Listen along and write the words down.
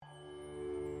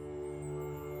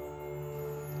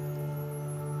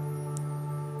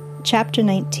Chapter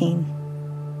 19.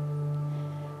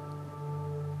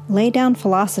 Lay down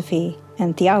philosophy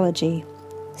and theology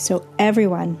so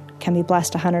everyone can be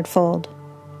blessed 100-fold.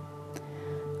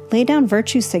 Lay down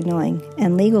virtue signaling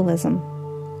and legalism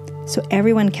so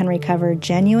everyone can recover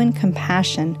genuine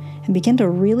compassion and begin to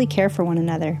really care for one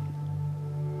another.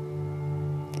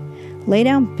 Lay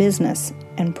down business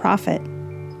and profit,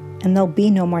 and there'll be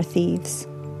no more thieves.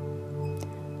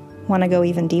 Want to go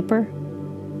even deeper?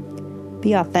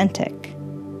 Be authentic.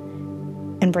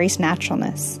 Embrace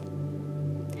naturalness.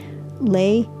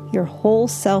 Lay your whole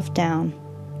self down,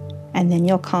 and then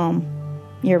you'll calm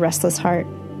your restless heart.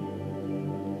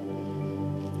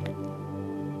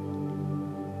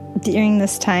 During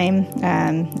this time,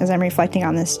 as I'm reflecting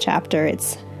on this chapter,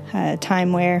 it's a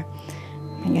time where,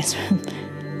 I guess,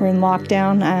 we're in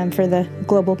lockdown for the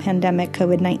global pandemic,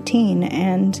 COVID-19,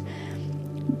 and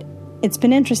it's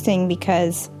been interesting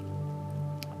because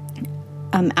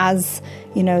as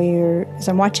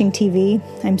I'm watching TV,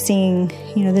 I'm seeing,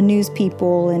 the news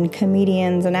people and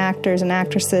comedians and actors and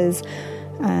actresses,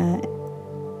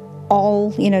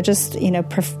 all,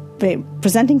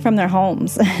 presenting from their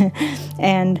homes.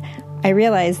 And I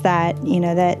realized that,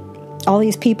 that all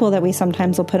these people that we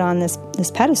sometimes will put on this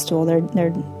pedestal,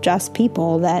 they're just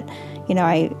people that,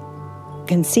 I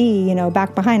can see,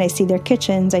 back behind. I see their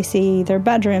kitchens, I see their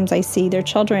bedrooms, I see their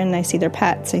children, I see their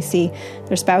pets, I see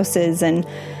their spouses, and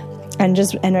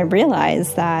I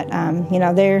realize that,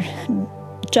 they're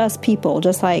just people,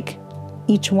 just like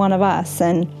each one of us.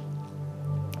 And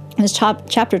this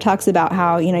chapter talks about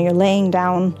how, you're laying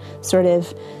down sort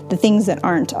of the things that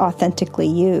aren't authentically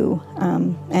you,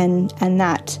 and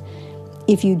that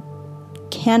if you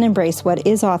can embrace what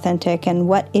is authentic and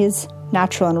what is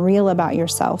natural and real about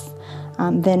yourself,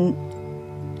 then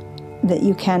that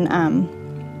you can,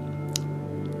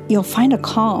 you'll find a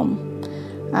calm,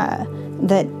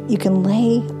 that you can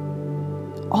lay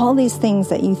all these things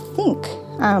that you think,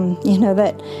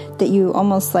 that you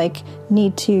almost like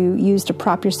need to use to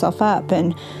prop yourself up.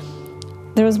 And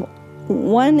there was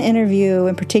one interview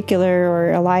in particular,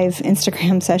 or a live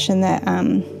Instagram session that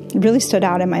really stood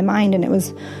out in my mind, and it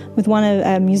was with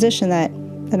a musician that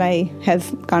I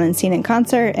have gone and seen in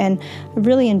concert, and I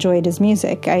really enjoyed his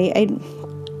music. In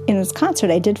his concert,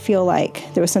 I did feel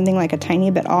like there was something like a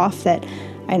tiny bit off that,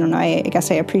 I don't know, I guess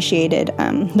I appreciated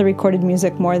the recorded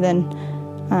music more than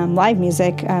live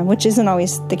music, which isn't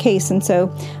always the case. And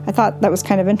so I thought that was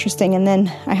kind of interesting. And then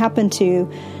I happened to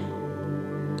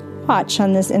watch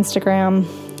on this Instagram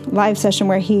live session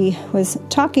where he was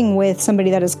talking with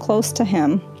somebody that is close to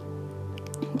him.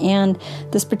 And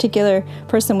this particular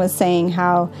person was saying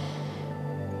how,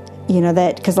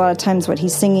 that because a lot of times what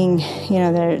he's singing,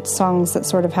 they're songs that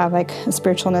sort of have like a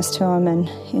spiritualness to them. And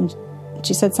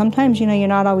she said, sometimes, you're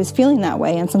not always feeling that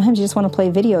way. And sometimes you just want to play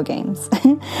video games.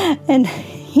 And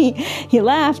he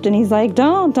laughed, and he's like,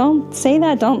 don't say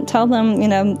that. Don't tell them,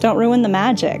 don't ruin the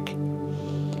magic.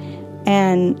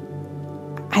 And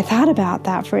I thought about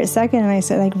that for a second, and I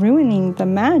said, like, ruining the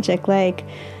magic,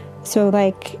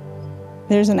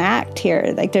 there's an act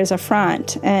here, like there's a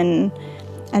front. And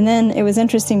then it was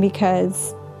interesting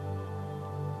because,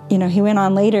 he went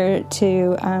on later to,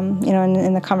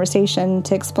 in the conversation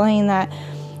to explain that,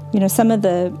 some of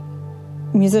the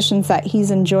musicians that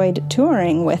he's enjoyed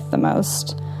touring with the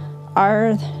most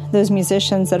are those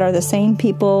musicians that are the same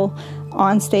people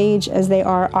on stage as they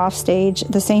are off stage,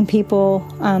 the same people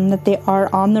that they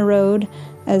are on the road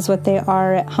as what they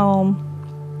are at home.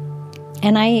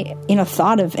 And I,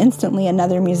 thought of instantly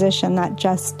another musician that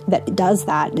does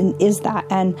that and is that.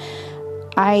 And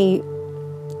I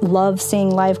love seeing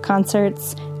live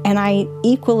concerts, and I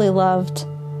equally loved,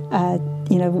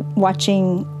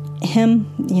 watching him,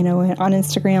 on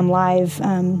Instagram live,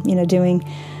 doing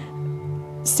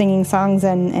singing songs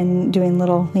and doing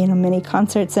little, mini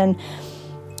concerts. And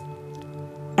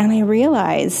I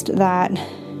realized that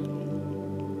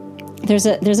there's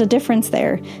a difference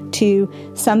there to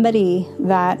somebody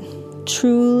that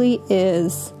truly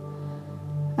is,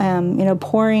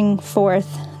 pouring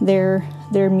forth their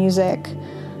music,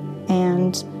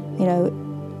 and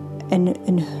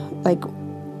like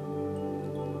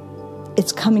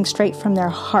it's coming straight from their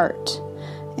heart,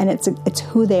 and it's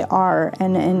who they are,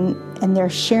 and they're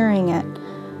sharing it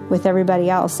with everybody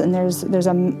else. And there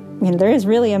is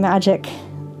really a magic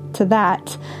to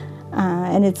that.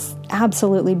 And it's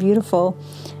absolutely beautiful.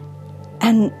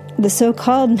 And the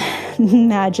so-called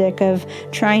magic of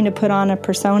trying to put on a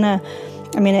persona,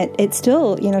 I mean, it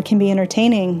still, can be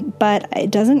entertaining, but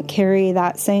it doesn't carry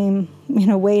that same,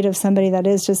 weight of somebody that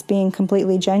is just being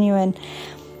completely genuine.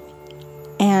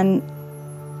 And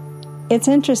it's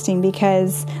interesting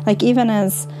because, like, even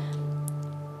as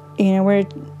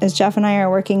as Jeff and I are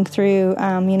working through,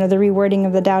 the rewording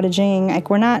of the Tao Te Ching, like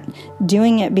we're not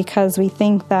doing it because we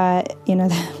think that,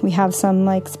 that we have some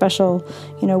like special,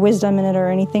 wisdom in it or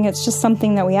anything. It's just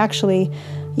something that we actually,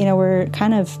 we're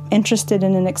kind of interested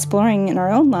in and exploring in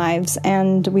our own lives.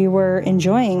 And we were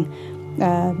enjoying,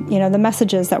 the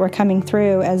messages that were coming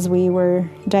through as we were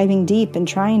diving deep and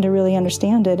trying to really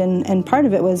understand it. And part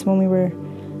of it was when we were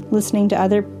listening to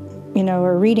other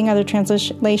or reading other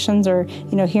translations or,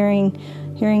 hearing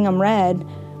them read,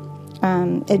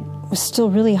 it was still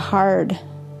really hard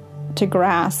to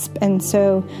grasp. And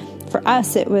so for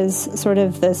us, it was sort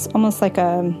of this almost like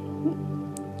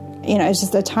it's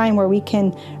just a time where we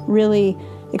can really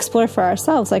explore for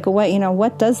ourselves, like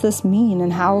what does this mean,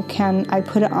 and how can I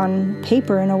put it on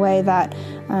paper in a way that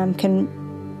can,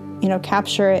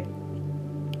 capture it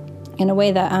in a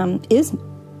way that is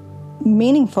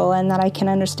meaningful and that I can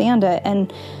understand it,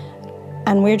 and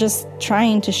we're just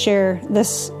trying to share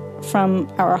this from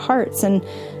our hearts. And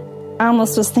I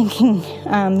almost was thinking,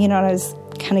 I was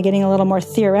kind of getting a little more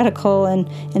theoretical and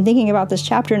thinking about this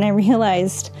chapter, and I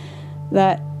realized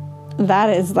that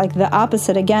is like the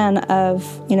opposite again of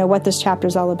what this chapter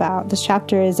is all about. This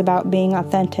chapter is about being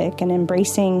authentic and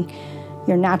embracing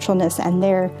your naturalness, and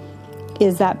there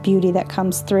is that beauty that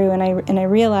comes through. And I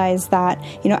realized that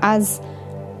as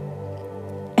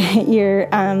you're,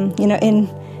 in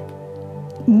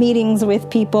meetings with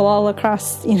people all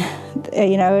across, in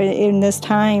this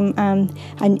time, and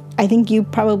I think you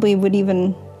probably would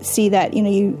even see that,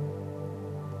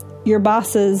 your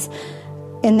bosses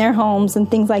in their homes and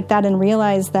things like that, and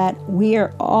realize that we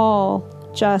are all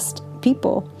just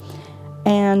people,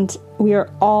 and we are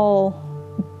all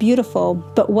beautiful.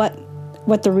 But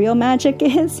what the real magic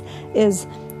is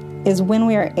when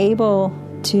we are able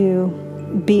to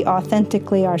be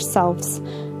authentically ourselves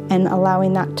and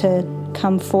allowing that to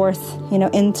come forth,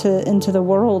 into the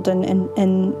world, and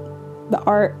the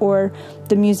art or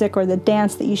the music or the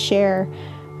dance that you share,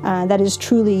 that is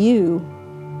truly you,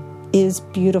 is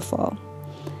beautiful.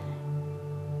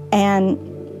 And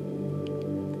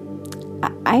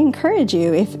I encourage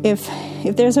you,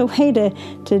 if there's a way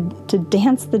to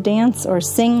dance the dance or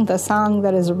sing the song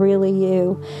that is really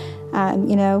you,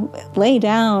 lay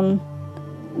down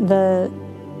the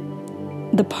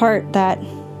part that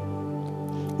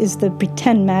is the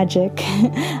pretend magic.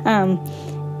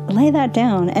 Lay that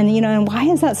down. And why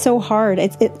is that so hard?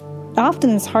 It often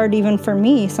is hard even for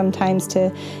me sometimes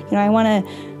to, I want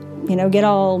to, get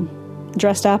all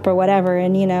dressed up or whatever,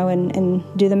 and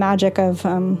do the magic of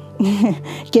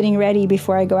getting ready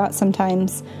before I go out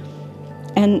sometimes.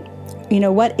 And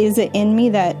what is it in me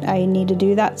that I need to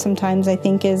do that sometimes? I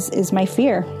think is my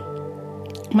fear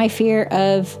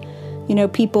of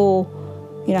people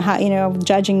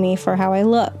judging me for how I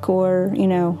look, or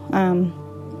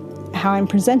how I'm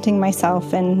presenting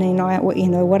myself, and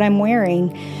what I'm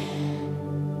wearing.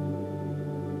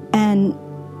 And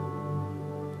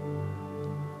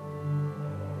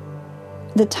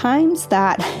the times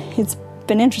that it's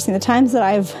been interesting, the times that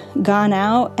I've gone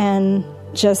out and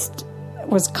just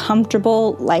was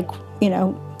comfortable, like,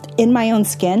 in my own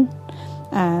skin.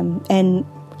 And,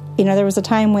 there was a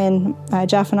time when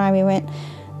Jeff and we went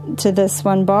to this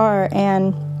one bar,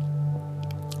 and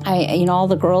all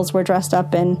the girls were dressed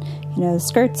up in,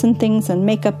 skirts and things and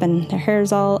makeup, and their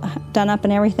hair's all done up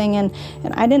and everything. And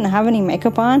I didn't have any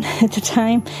makeup on at the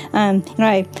time.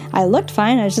 I looked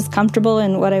fine. I was just comfortable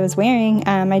in what I was wearing.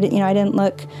 I didn't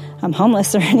look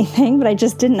homeless or anything, but I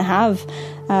just didn't have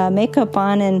makeup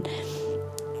on,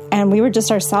 and we were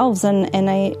just ourselves.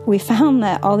 And we found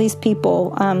that all these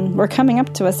people were coming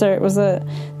up to us. They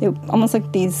almost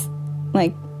like these,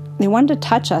 like they wanted to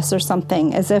touch us or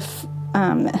something, as if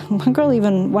one girl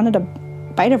even wanted a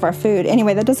bite of our food.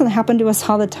 Anyway, that doesn't happen to us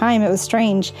all the time. It was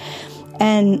strange.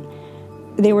 And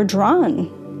they were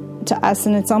drawn to us,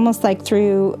 and it's almost like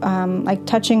through like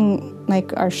touching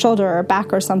like our shoulder or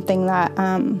back or something, that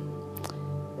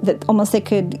that almost they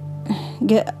could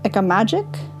get like a magic.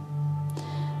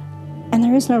 And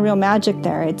there is no real magic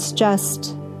there. It's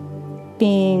just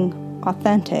being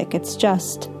authentic. It's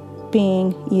just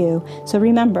being you. So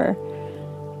remember,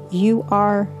 you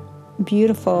are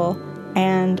beautiful,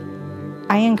 and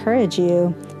I encourage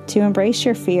you to embrace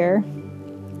your fear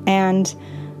and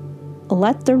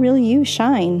let the real you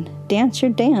shine. Dance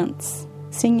your dance.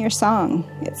 Sing your song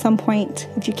at some point,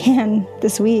 if you can,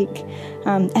 this week,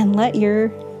 and let your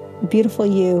beautiful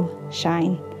you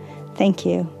shine. Thank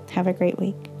you. Have a great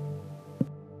week.